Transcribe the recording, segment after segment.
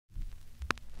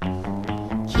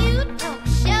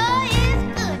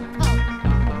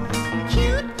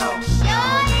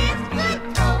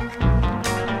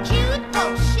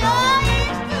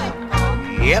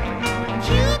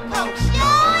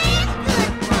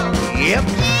Yep.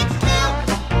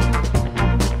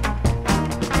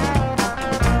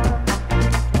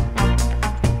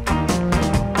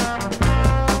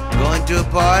 Going to a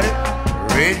party,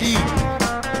 ready.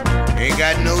 Ain't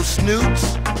got no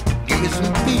snoots, give me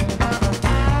some feet.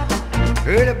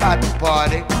 Heard about the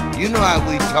party, you know how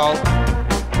we talk.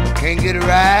 Can't get a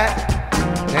ride,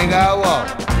 think I'll walk.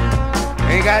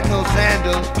 Ain't got no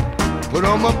sandals, put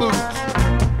on my boots.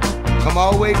 Come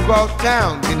all the way across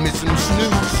town, get me some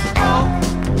snoots.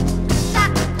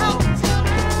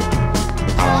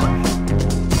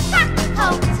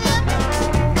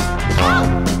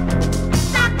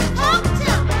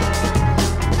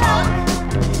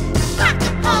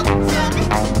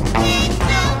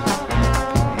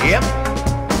 Yep.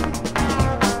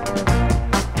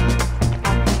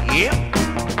 Yep.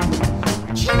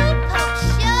 Cute Poke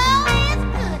sure is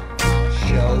good.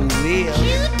 Sure will.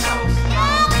 Cute Poke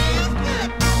sure is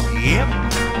good. Yep.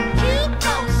 Cute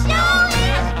Poke sure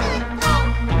is good.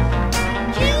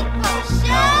 Cute Poke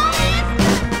sure is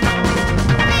good.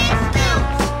 Big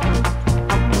Snoots.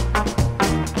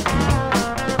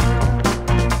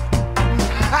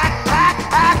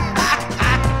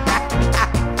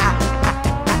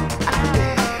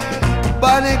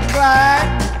 Bonnie and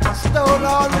Clyde stole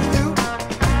all the loot.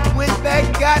 Went back,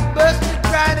 got busted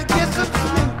trying to get some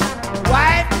snoot.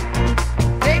 Wife,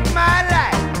 take my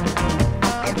life.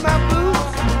 Get my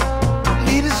boots,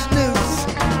 lead the snoots.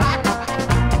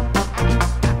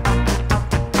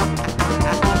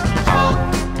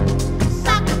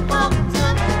 Suck the poke to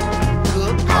me.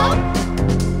 Good Poke.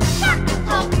 Suck the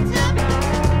poke to me.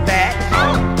 fat,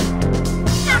 Poke.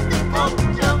 Suck the poke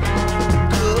to me.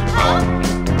 good Poke.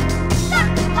 Suck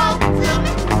the poke to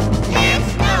me. Big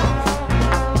Snoots.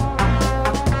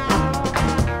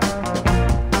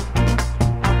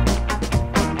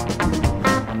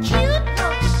 Cute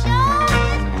Poke sure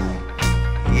is good.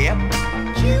 Yep,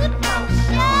 Cute Poke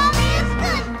sure is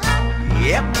good.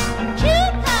 yep,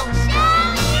 Cute Poke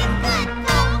sure is good.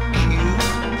 cute.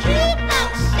 Cute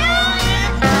Poke sure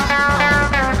is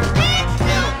good. Big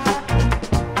Snoots.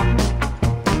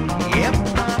 Yep.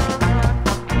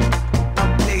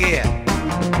 Look here.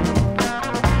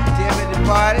 Tell me the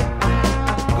party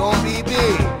gonna be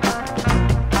big.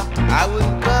 I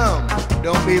wouldn't come.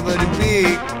 Don't be for the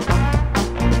big.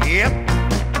 Yep.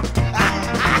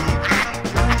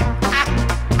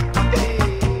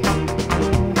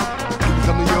 Give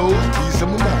some of yours, give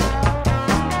some of mine.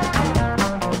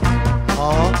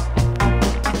 Poke.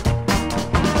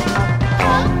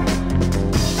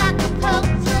 Suck the poke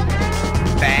to me.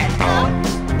 Fat, Poke.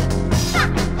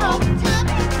 Suck the poke to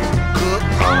me. good,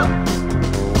 Poke.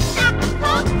 Suck the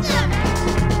poke to me.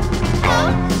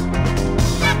 Poke.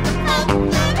 Suck the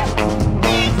poke to me.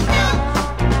 Big Snoots.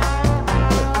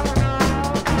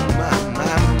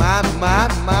 my.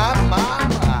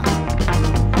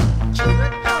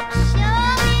 Cute Poke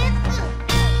sure is good.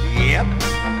 Yep,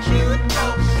 Cute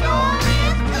Poke sure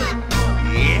is good.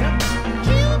 yep,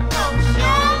 Cute Poke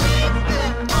sure is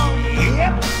good.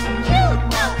 yep. Cute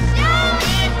Poke sure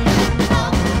is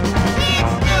good. Big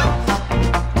Snoots.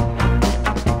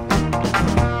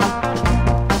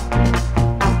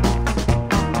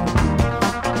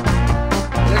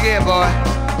 Look here, boy.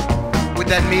 With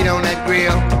that meat on that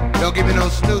grill, don't give me no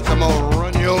snoots, I'm gonna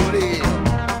run your leg.